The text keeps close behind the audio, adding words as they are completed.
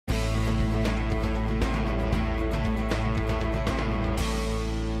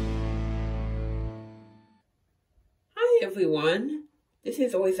everyone, this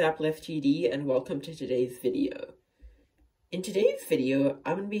is Always Uplift GD and welcome to today's video. In today's video,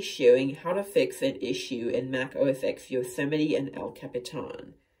 I'm going to be sharing how to fix an issue in Mac OS X Yosemite and El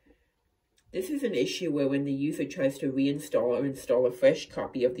Capitan. This is an issue where when the user tries to reinstall or install a fresh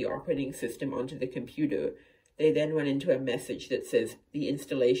copy of the operating system onto the computer, they then run into a message that says the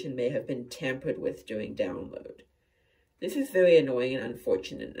installation may have been tampered with during download. This is very annoying and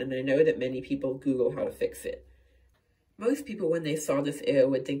unfortunate, and I know that many people Google how to fix it. Most people, when they saw this error,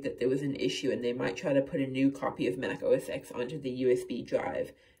 would think that there was an issue and they might try to put a new copy of Mac OS X onto the USB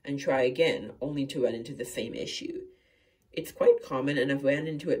drive and try again, only to run into the same issue. It's quite common, and I've ran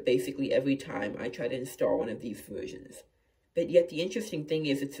into it basically every time I try to install one of these versions. But yet the interesting thing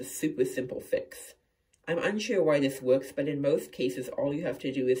is it's a super simple fix. I'm unsure why this works, but in most cases all you have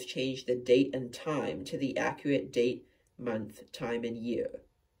to do is change the date and time to the accurate date, month, time, and year.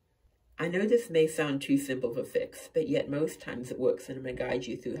 I know this may sound too simple of a fix, but yet most times it works, and I'm going to guide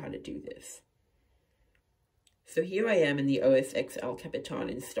you through how to do this. So here I am in the OS X El Capitan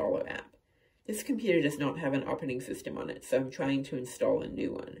installer app. This computer does not have an operating system on it, so I'm trying to install a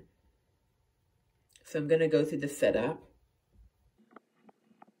new one. So I'm going to go through the setup,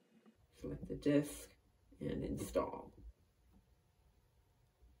 select the disk, and install.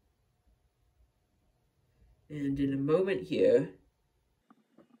 And in a moment here,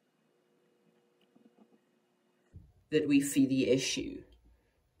 that we see the issue.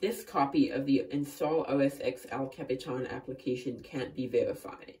 This copy of the Install OS X El Capitan application can't be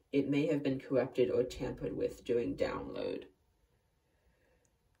verified. It may have been corrupted or tampered with during download.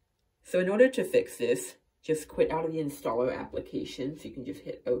 So in order to fix this, just quit out of the installer application. So you can just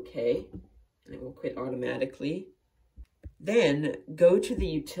hit OK, and it will quit automatically. Then go to the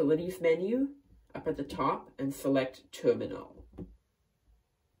Utilities menu up at the top and select Terminal.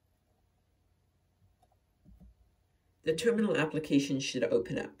 The Terminal application should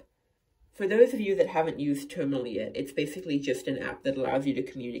open up. For those of you that haven't used Terminal yet, it's basically just an app that allows you to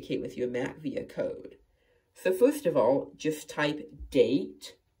communicate with your Mac via code. So first of all, just type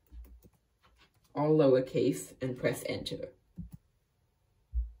date, all lowercase, and press enter.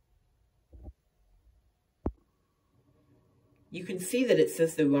 You can see that it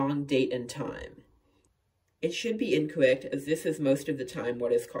says the wrong date and time. It should be incorrect, as this is most of the time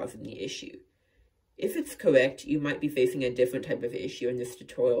what is causing the issue. If it's correct, you might be facing a different type of issue, and this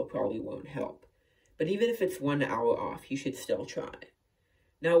tutorial probably won't help. But even if it's 1 hour off, you should still try.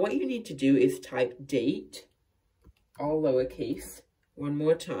 Now what you need to do is type date, all lowercase, one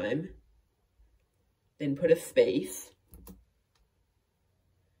more time, then put a space,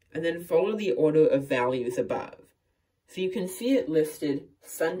 and then follow the order of values above. So you can see it listed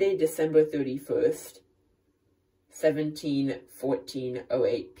Sunday, December 31st,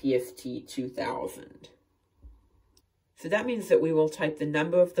 17/14/08 PST 2000. So that means that we will type the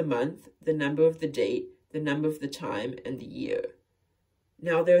number of the month, the number of the date, the number of the time, and the year.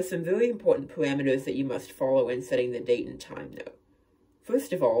 Now there are some very important parameters that you must follow in setting the date and time though.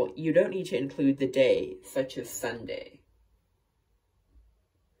 First of all, you don't need to include the day, such as Sunday.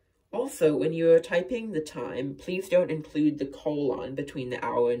 Also, when you are typing the time, please don't include the colon between the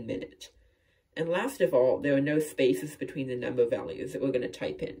hour and minute. And last of all, there are no spaces between the number values that we're going to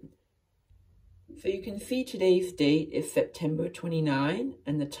type in. So you can see today's date is September 29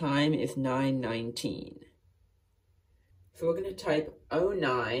 and the time is 9:19. So we're going to type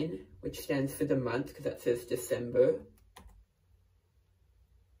 09, which stands for the month because that says December.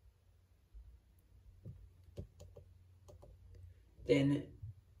 Then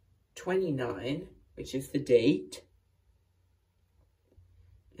 29, which is the date.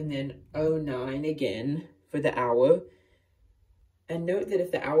 And then 09 again for the hour. And note that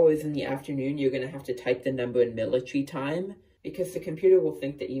if the hour is in the afternoon, you're going to have to type the number in military time, because the computer will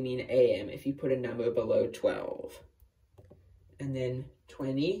think that you mean AM if you put a number below 12. And then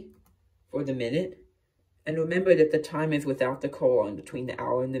 20 for the minute. And remember that the time is without the colon between the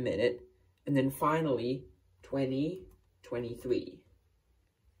hour and the minute. And then finally, 20:23.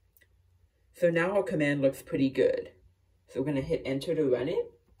 So now our command looks pretty good. So we're going to hit enter to run it.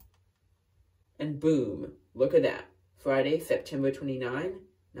 And boom, look at that. Friday, September 29,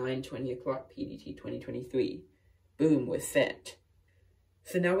 9:20 o'clock PDT 2023. Boom, we're set.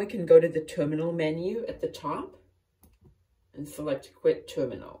 So now we can go to the Terminal menu at the top and select Quit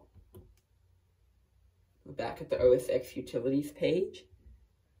Terminal. We're back at the OS X Utilities page.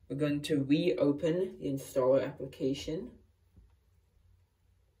 We're going to reopen the installer application.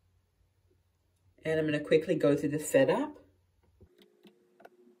 And I'm going to quickly go through the setup.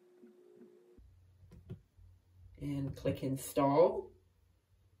 And click Install.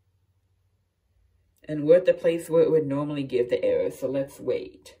 And we're at the place where it would normally give the error, so let's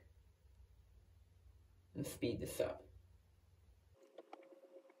wait. Let's speed this up.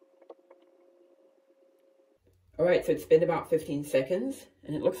 Alright, so it's been about 15 seconds,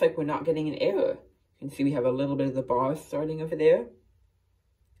 and it looks like we're not getting an error. You can see we have a little bit of the bar starting over there.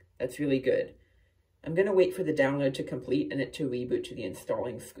 That's really good. I'm going to wait for the download to complete and it to reboot to the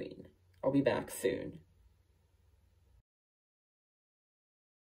installing screen. I'll be back soon.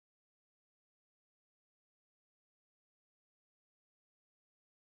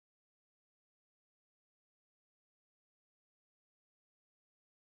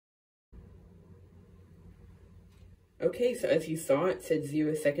 Okay, so as you saw, it said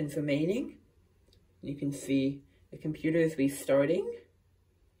 0 seconds remaining. You can see the computer is restarting.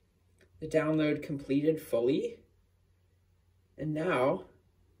 The download completed fully. And now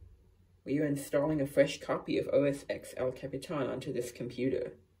we are installing a fresh copy of OS X El Capitan onto this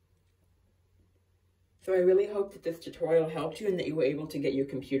computer. So I really hope that this tutorial helped you and that you were able to get your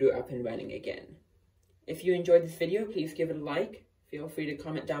computer up and running again. If you enjoyed this video, please give it a like. Feel free to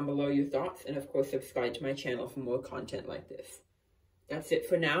comment down below your thoughts, and of course subscribe to my channel for more content like this. That's it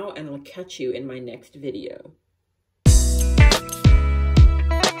for now, and I'll catch you in my next video.